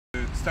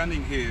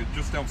standing here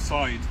just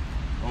outside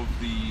of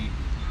the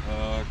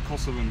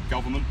Kosovan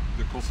government,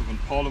 the Kosovan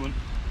parliament,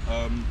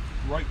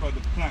 right by the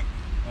plaque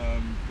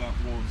that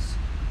was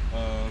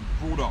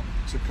brought up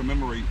to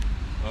commemorate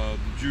the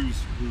Jews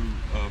who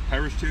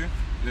perished here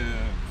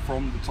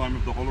from the time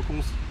of the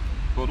Holocaust,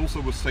 but also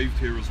were saved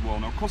here as well.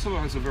 Now, Kosovo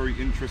has a very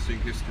interesting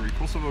history.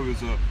 Kosovo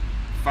is a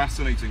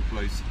fascinating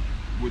place,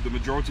 with the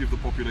majority of the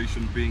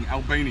population being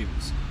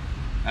Albanians.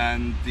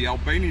 And the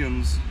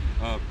Albanians,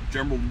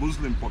 general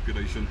Muslim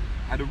population,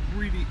 had a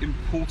really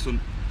important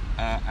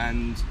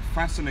and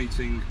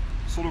fascinating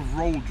sort of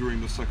role during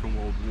the Second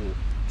World War.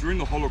 During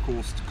the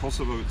Holocaust,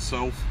 Kosovo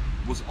itself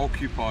was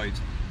occupied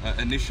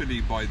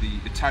initially by the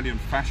Italian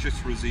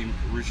fascist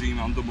regime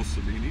under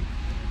Mussolini,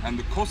 and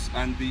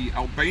the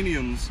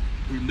Albanians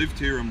who lived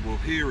here and were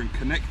here and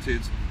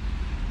connected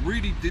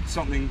really did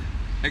something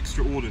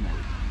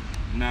extraordinary.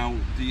 Now,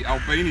 the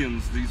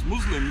Albanians, these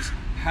Muslims,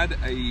 had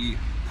a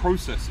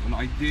process, an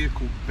idea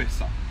called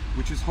besa,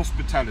 which is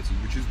hospitality,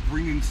 which is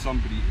bringing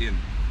somebody in.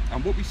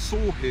 And what we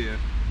saw here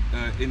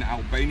in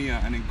Albania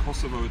and in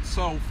Kosovo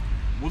itself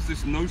was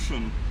this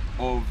notion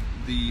of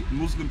the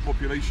Muslim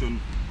population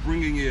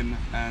bringing in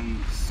and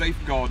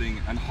safeguarding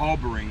and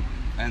harboring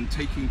and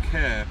taking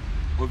care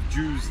of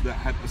Jews that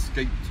had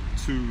escaped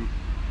to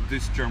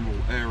this general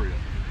area.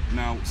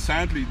 Now,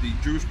 sadly, the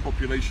Jewish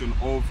population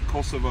of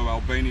Kosovo,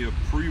 Albania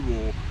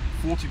pre-war,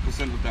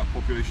 40% of that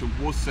population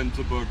was sent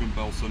to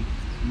Bergen-Belsen,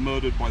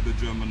 murdered by the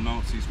German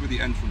Nazis with the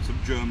entrance of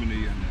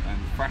Germany and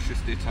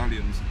fascist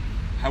Italians.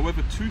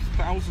 However,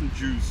 2,000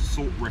 Jews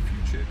sought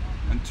refuge here,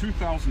 and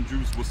 2,000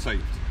 Jews were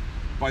saved.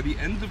 By the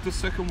end of the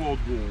Second World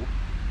War,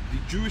 the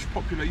Jewish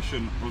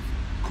population of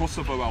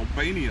Kosovo,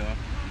 Albania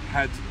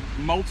had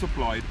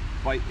multiplied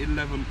by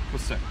 11%.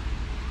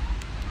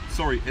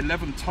 Sorry,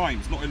 11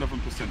 times, not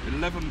 11%,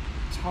 11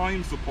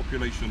 times the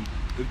population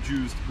of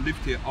Jews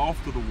lived here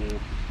after the war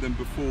than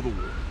before the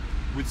war,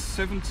 with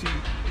 70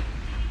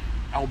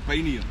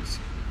 Albanians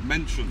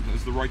mentioned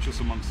as the righteous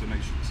amongst the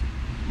nations.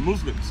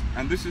 Muslims,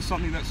 and this is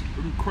something that's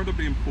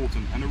incredibly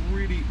important and a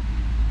really,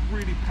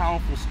 really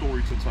powerful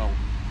story to tell.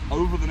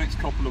 Over the next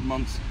couple of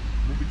months,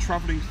 we'll be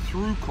traveling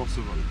through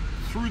Kosovo,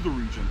 through the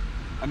region,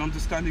 and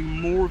understanding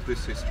more of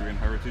this history and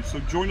heritage. So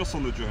join us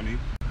on the journey.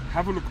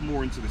 Have a look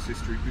more into this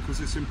history, because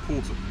it's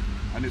important,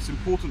 and it's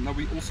important that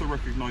we also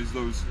recognize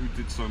those who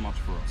did so much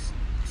for us.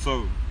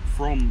 So,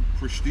 from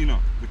Pristina,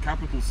 the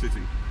capital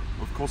city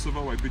of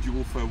Kosovo, I bid you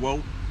all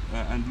farewell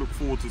and look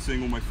forward to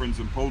seeing all my friends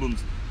in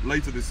Poland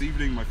later this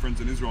evening, my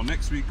friends in Israel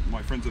next week,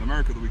 my friends in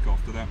America the week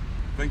after that.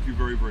 Thank you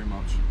very, very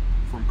much.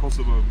 From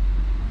Kosovo,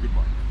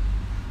 goodbye.